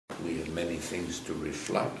we have many things to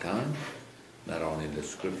reflect on, not only in the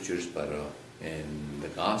scriptures, but in the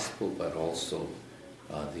gospel, but also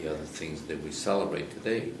the other things that we celebrate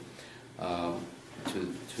today.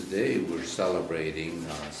 Today we're celebrating,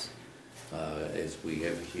 as we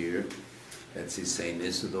have here, that's Saint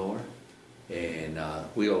Isidore, and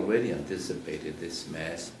we already anticipated this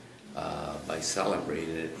Mass by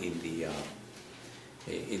celebrating it in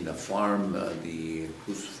the farm.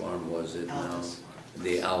 Whose farm was it now?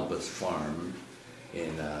 The Albus farm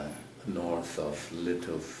in north of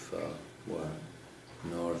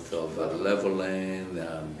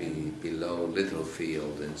Levelland, below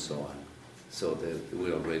Littlefield, and so on. So that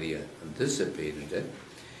we already anticipated it,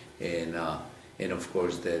 and of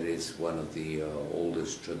course that is one of the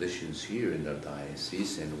oldest traditions here in our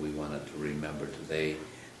diocese, and we wanted to remember today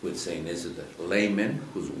with Saint Isidore. Layman,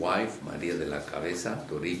 whose wife, Maria de la Cabeza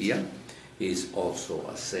Toribia, is also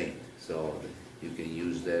a saint. So you can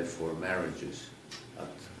use that for marriages. A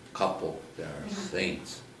couple, they are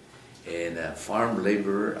saints. And a farm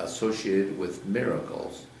laborer associated with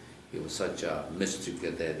miracles. He was such a mystic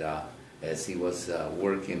that as he was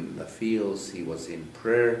working the fields, he was in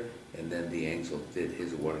prayer, and then the angel did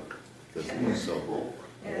his work. Because he was so,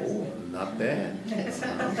 not bad. Yeah.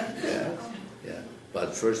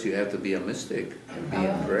 But first you have to be a mystic and be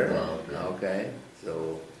in prayer. Okay?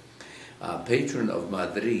 So, patron of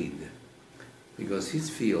Madrid, because his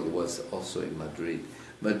field was also in Madrid.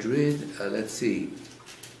 Madrid, let's see,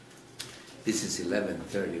 this is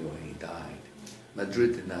 1130 when he died.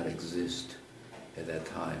 Madrid did not exist at that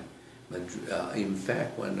time. In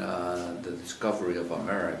fact, when the discovery of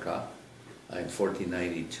America in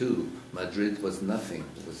 1492, Madrid was nothing.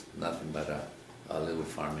 It was nothing but a little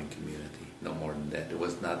farming community, no more than that. It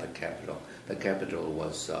was not the capital. The capital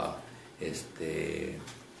was the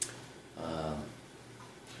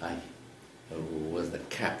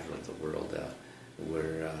capital of the world,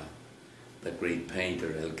 where the great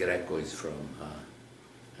painter El Greco is from.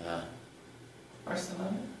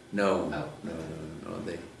 Barcelona? No,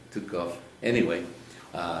 they took off. Anyway,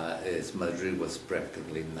 Madrid was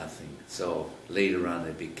practically nothing. So later on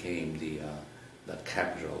it became the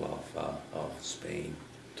capital of Spain.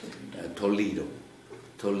 Toledo.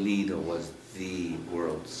 Toledo was the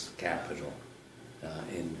world's capital.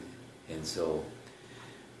 And so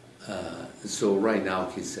right now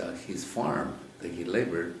his farm that he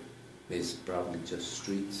labored is probably just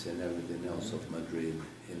streets and everything else of Madrid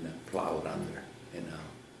plowed under,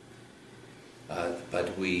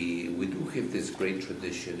 but we do have this great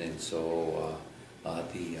tradition, and so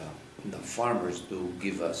the farmers do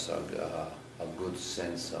give us a good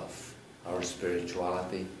sense of our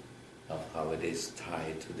spirituality, of how it is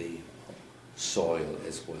tied to the soil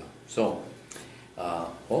as well. So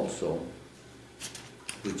also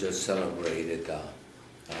we just celebrated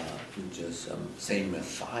Saint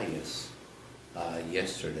Matthias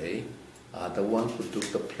yesterday, the one who took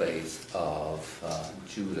the place of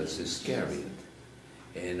Judas Iscariot,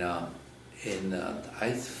 and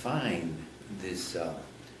I find this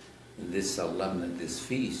solemnity, this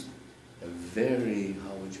feast, a very,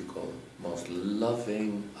 how would you call it, most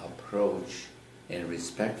loving approach and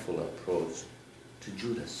respectful approach to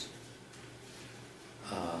Judas.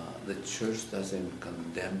 The church doesn't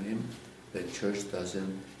condemn him. The church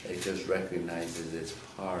doesn't, it just recognizes it's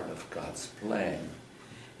part of God's plan.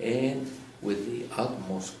 And with the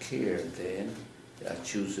utmost care then,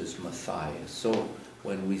 chooses Matthias. So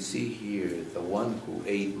when we see here, the one who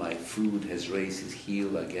ate my food has raised his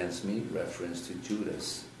heel against me, reference to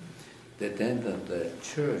Judas, that then the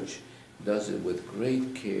church does it with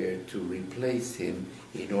great care to replace him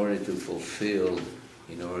in order to fulfill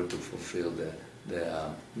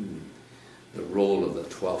the role of the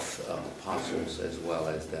 12 apostles, as well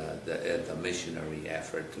as the missionary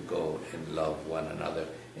effort to go and love one another.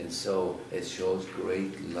 And so it shows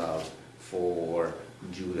great love for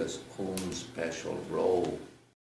Judas' own special role